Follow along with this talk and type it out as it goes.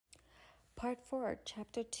Part 4,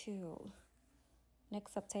 Chapter 2.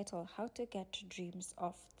 Next subtitle, How to Get Dreams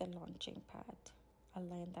Off the Launching Pad. A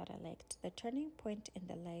line that I liked. The turning point in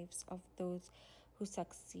the lives of those who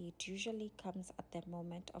succeed usually comes at the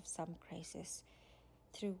moment of some crisis,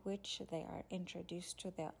 through which they are introduced to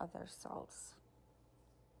their other selves.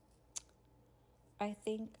 I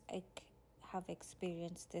think I have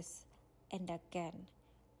experienced this, and again,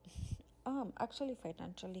 actually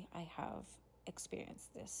financially, I have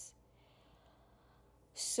experienced this.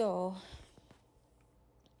 So,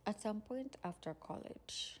 at some point after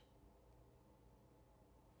college,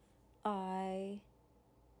 I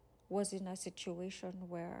was in a situation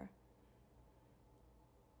where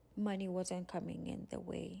money wasn't coming in the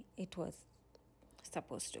way it was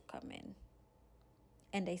supposed to come in.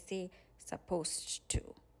 And I say supposed to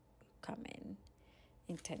come in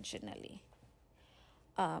intentionally.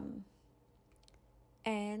 And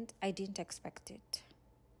I didn't expect it.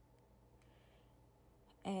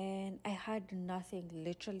 And I had nothing,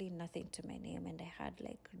 literally nothing to my name. And I had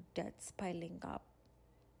like debts piling up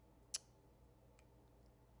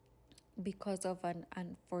because of an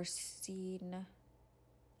unforeseen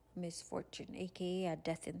misfortune, aka a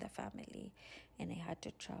death in the family. And I had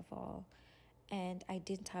to travel. And I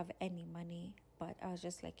didn't have any money. But I was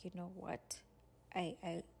just like, you know what? I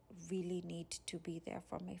really need to be there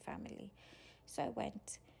for my family. So I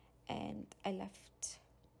went and I left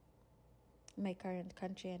my current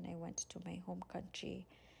country and I went to my home country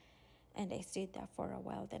and I stayed there for a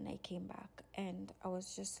while. Then I came back and I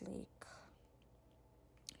was just like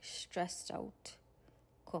stressed out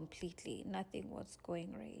completely. Nothing was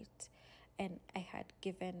going right. And I had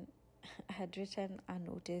written a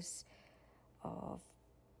notice of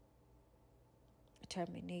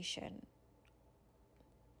termination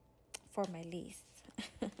for my lease,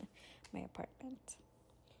 my apartment.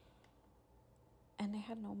 And I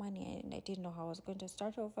had no money and I didn't know how I was going to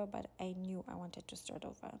start over, but I knew I wanted to start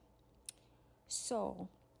over. So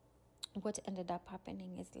what ended up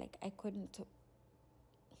happening is like I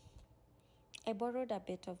borrowed a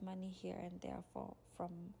bit of money here and there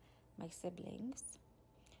from my siblings,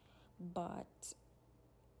 but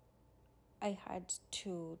I had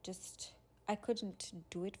to I couldn't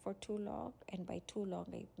do it for too long. And by too long,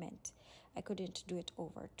 I meant I couldn't do it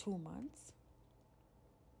over 2 months.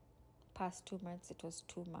 Past 2 months, it was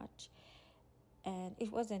too much. And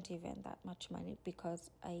it wasn't even that much money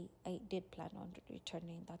because I did plan on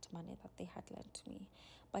returning that money that they had lent me.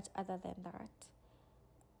 But other than that,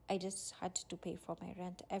 I just had to pay for my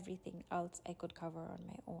rent. Everything else I could cover on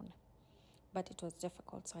my own. But it was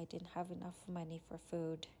difficult, so I didn't have enough money for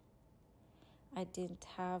food. I didn't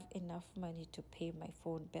have enough money to pay my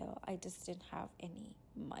phone bill. I just didn't have any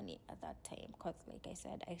money at that time because, like I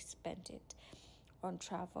said, I spent it on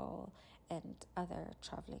travel and other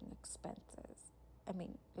traveling expenses. I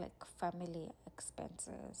mean, like family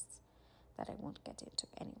expenses that I won't get into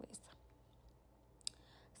anyways.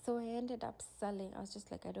 So I ended up selling. I was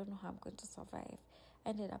just like, I don't know how I'm going to survive. I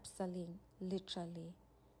ended up selling literally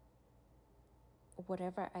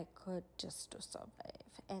whatever I could just to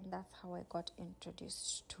survive. And that's how I got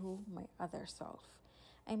introduced to my other self.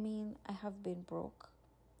 I mean, I have been broke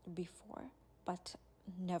before, but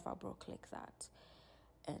never broke like that.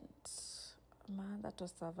 And man, that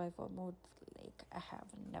was survival mode like I have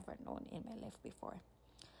never known in my life before.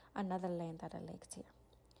 Another line that I liked here.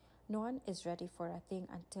 No one is ready for a thing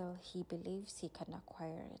until he believes he can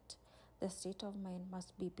acquire it. The state of mind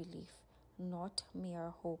must be belief, not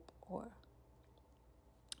mere hope or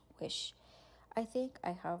wish. I think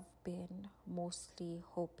I have been mostly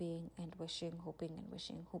hoping and wishing,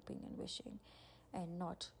 and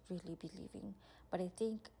not really believing. But I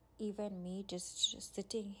think even me just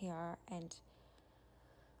sitting here and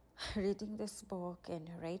reading this book and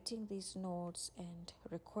writing these notes and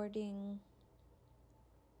recording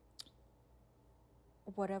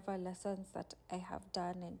whatever lessons that I have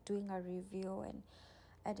done and doing a review and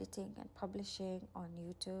editing and publishing on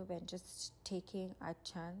YouTube and just taking a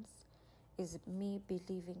chance is me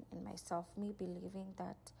believing in myself, me believing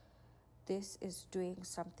that this is doing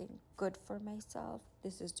something good for myself,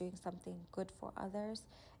 this is doing something good for others,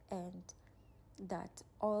 and that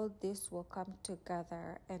all this will come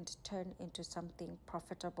together and turn into something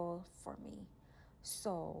profitable for me.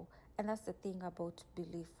 So, and that's the thing about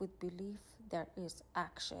belief. With belief, there is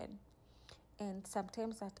action. And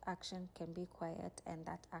sometimes that action can be quiet and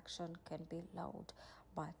that action can be loud,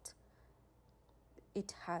 but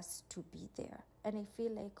it has to be there. And I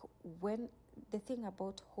feel like when the thing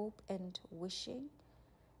about hope and wishing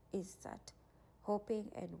is that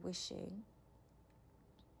hoping and wishing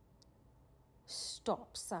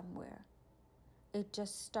stop somewhere It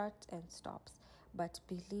just starts and stops. But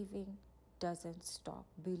believing doesn't stop.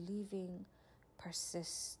 Believing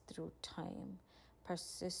persists through time,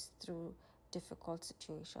 persists through difficult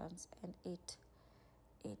situations, and it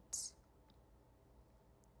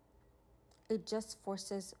it just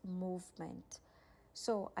forces movement.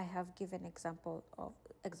 So I have given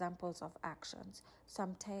examples of actions.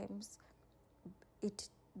 Sometimes it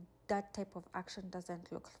that type of action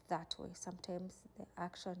doesn't look that way. Sometimes the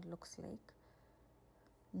action looks like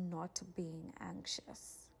not being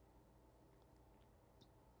anxious.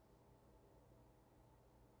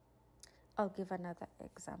 I'll give another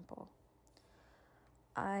example.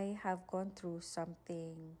 I have gone through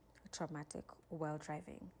something traumatic while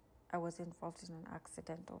driving. I was involved in an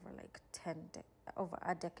accident over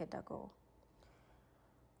a decade ago.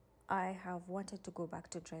 I have wanted to go back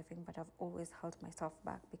to driving, but I've always held myself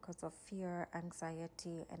back because of fear,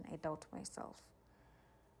 anxiety, and I doubt myself.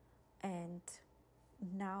 And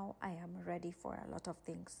now I am ready for a lot of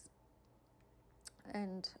things.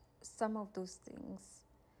 And some of those things,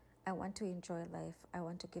 I want to enjoy life. I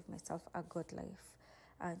want to give myself a good life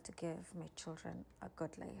and to give my children a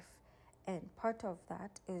good life. And part of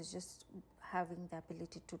that is just having the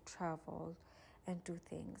ability to travel and do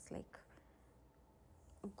things like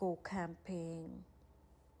go camping,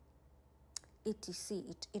 etc.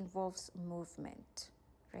 It involves movement,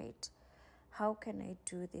 right? How can I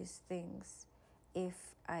do these things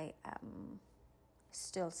if I am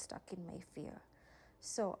still stuck in my fear?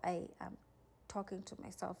 So I am talking to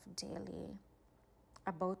myself daily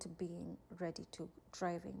about being ready to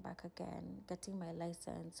driving back again, getting my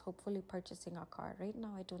license, hopefully purchasing a car. Right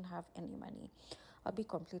now, I don't have any money. I'll be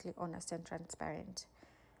completely honest and transparent.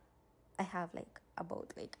 I have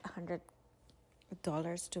about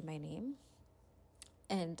 $100 to my name,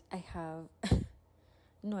 and I have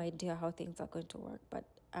no idea how things are going to work, but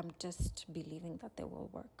I'm just believing that they will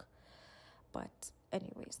work. But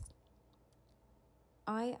anyways,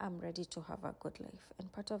 I am ready to have a good life,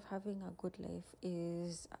 and part of having a good life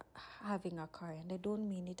is having a car. And I don't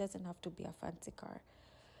mean it doesn't have to be a fancy car.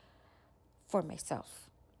 For myself,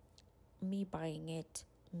 me buying it,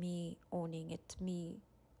 me owning it, me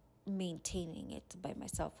maintaining it by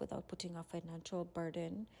myself without putting a financial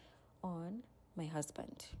burden on my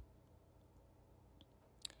husband.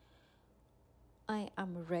 I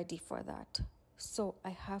am ready for that. So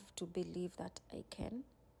I have to believe that I can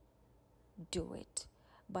do it.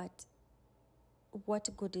 But what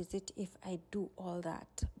good is it if I do all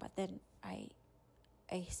that, but then I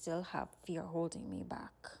still have fear holding me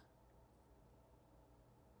back?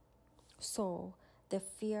 So the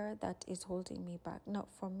fear that is holding me back, now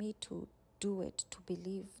for me to do it, to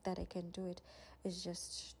believe that I can do it, is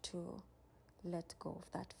just to let go of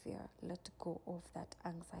that fear, let go of that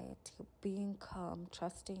anxiety, being calm,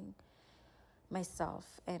 trusting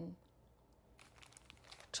myself and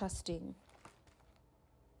trusting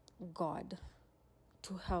God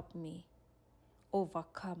to help me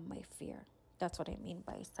overcome my fear. That's what I mean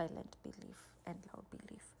by silent belief and loud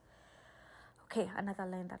belief. Okay, another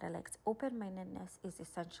line that I liked. Open-mindedness is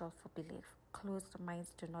essential for belief. Closed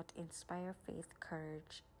minds do not inspire faith,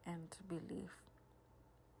 courage, and belief.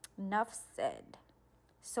 Enough said.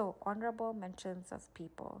 So, honorable mentions of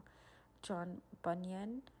people: John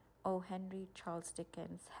Bunyan, O. Henry, Charles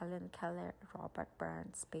Dickens, Helen Keller, Robert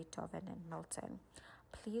Burns, Beethoven, and Milton.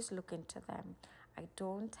 Please look into them. I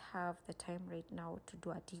don't have the time right now to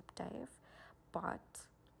do a deep dive, but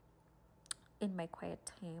in my quiet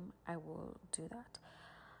time, I will do that.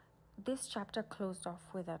 This chapter closed off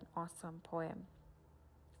with an awesome poem,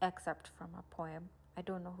 excerpt from a poem. I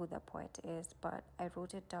don't know who the poet is, but I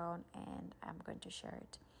wrote it down and I'm going to share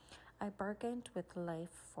it. I bargained with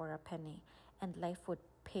life for a penny, and life would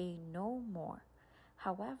pay no more.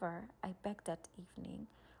 However, I begged that evening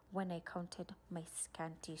when I counted my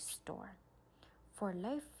scanty store. For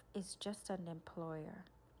life is just an employer.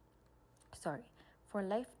 For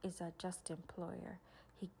life is a just employer.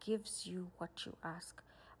 He gives you what you ask,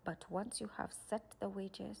 but once you have set the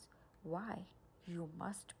wages, why, you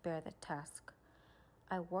must bear the task.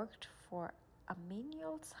 I worked for a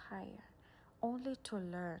menial's hire, only to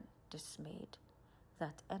learn, dismayed,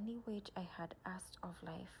 that any wage I had asked of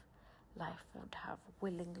life, life would have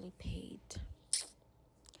willingly paid.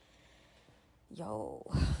 Yo,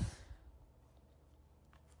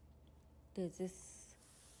 there's this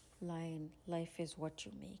line, life is what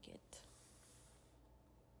you make it.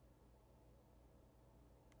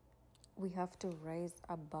 We have to rise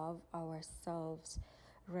above ourselves,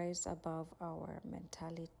 rise above our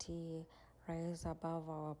mentality, rise above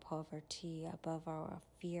our poverty, above our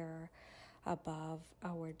fear, above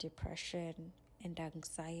our depression and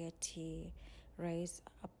anxiety, rise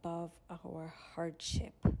above our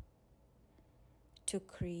hardship to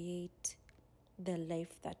create the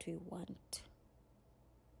life that we want,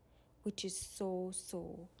 which is so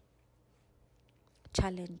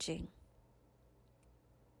challenging.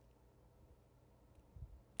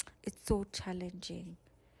 It's so challenging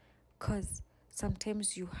because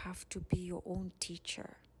sometimes you have to be your own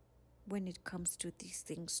teacher. When it comes to these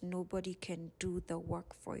things, nobody can do the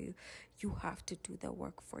work for you. You have to do the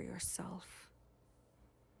work for yourself.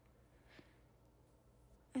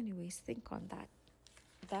 Anyways, think on that.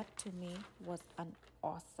 That to me was an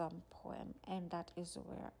awesome poem, and that is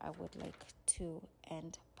where I would like to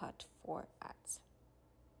end part 4 at.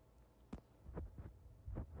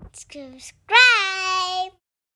 Subscribe!